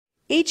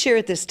Each year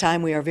at this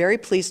time, we are very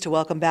pleased to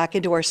welcome back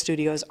into our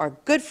studios our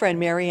good friend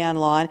Marianne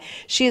Lawn.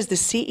 She is the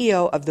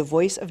CEO of the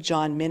Voice of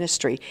John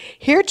Ministry,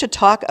 here to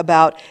talk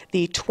about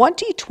the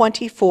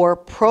 2024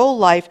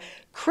 Pro-Life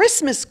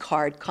Christmas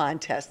Card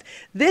Contest.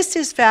 This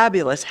is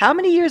fabulous. How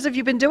many years have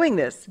you been doing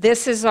this?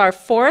 This is our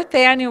 4th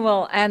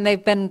annual, and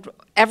they've been,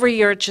 every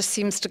year it just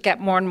seems to get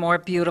more and more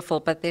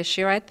beautiful, but this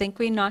year I think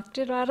we knocked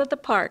it out of the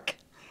park.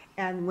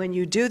 And when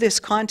you do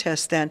this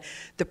contest, then,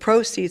 the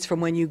proceeds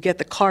from when you get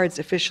the cards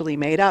officially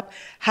made up,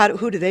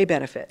 who do they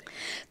benefit?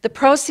 The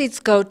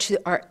proceeds go to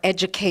our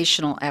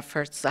educational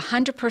efforts.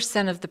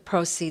 100% of the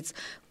proceeds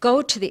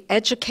go to the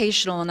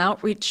educational and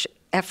outreach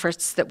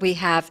efforts that we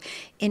have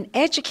in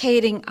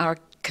educating our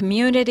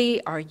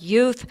community, our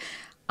youth,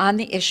 on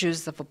the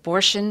issues of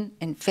abortion,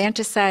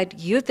 infanticide,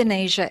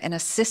 euthanasia, and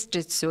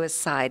assisted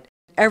suicide.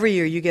 Every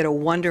year you get a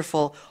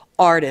wonderful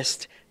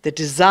artist that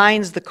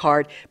designs the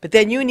card, but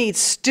then you need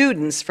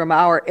students from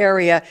our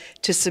area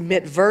to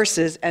submit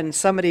verses, and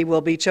somebody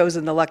will be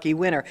chosen the lucky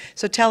winner.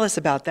 So tell us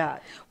about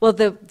that. Well,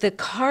 the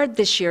card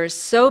this year is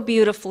so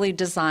beautifully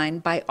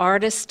designed by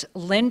artist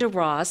Linda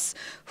Ross,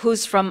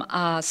 who's from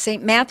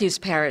St. Matthew's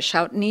Parish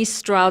out in East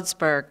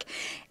Stroudsburg,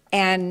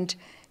 and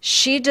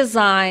she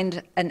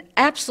designed an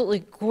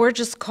absolutely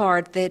gorgeous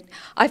card that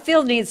I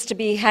feel needs to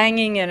be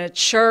hanging in a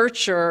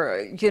church,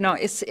 or, you know,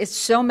 it's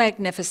so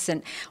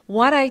magnificent.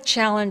 What I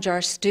challenge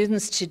our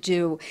students to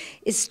do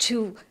is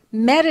to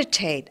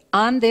meditate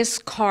on this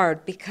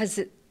card, because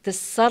the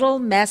subtle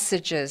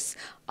messages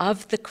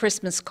of the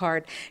Christmas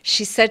card,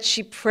 she said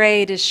she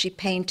prayed as she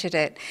painted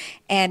it,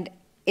 and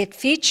it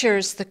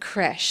features the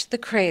creche, the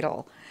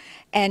cradle,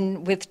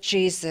 and with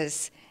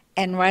Jesus,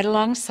 and right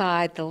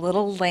alongside the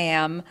little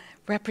lamb,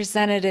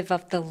 representative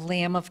of the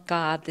Lamb of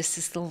God. This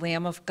is the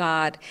Lamb of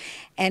God.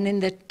 And in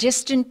the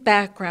distant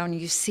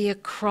background, you see a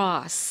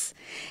cross.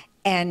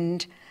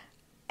 And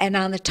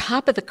on the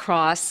top of the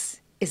cross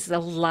is the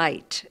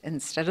light.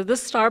 Instead of the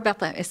Star of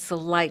Bethlehem, it's the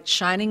light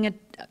shining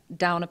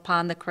down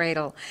upon the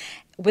cradle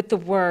with the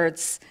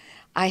words,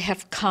 "I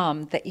have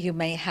come that you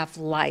may have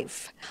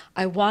life."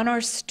 I want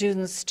our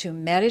students to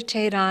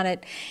meditate on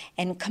it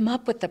and come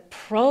up with a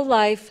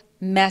pro-life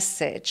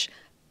message.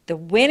 The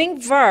winning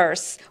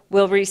verse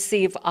will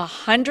receive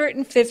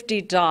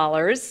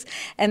 $150,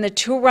 and the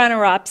 2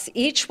 runner-ups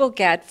each will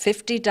get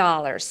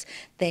 $50.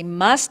 They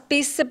must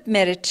be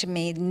submitted to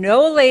me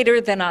no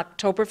later than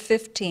October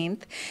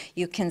 15th.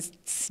 You can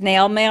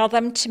snail mail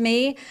them to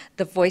me,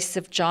 The Voice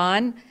of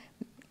John,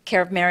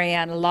 care of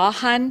Marianne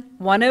Lawhon,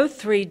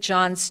 103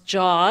 John's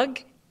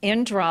Jog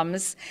in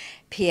Drums,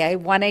 PA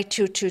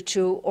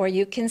 18222, or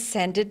you can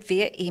send it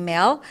via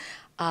email.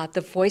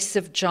 The Voice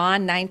of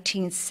John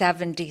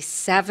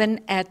 1977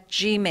 at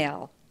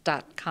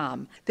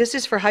gmail.com. This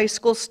is for high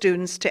school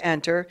students to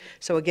enter.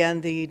 So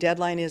again, the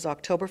deadline is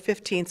October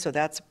 15th, so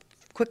that's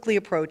quickly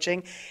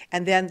approaching.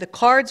 And then the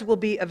cards will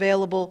be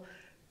available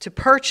to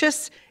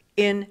purchase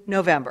in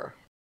November.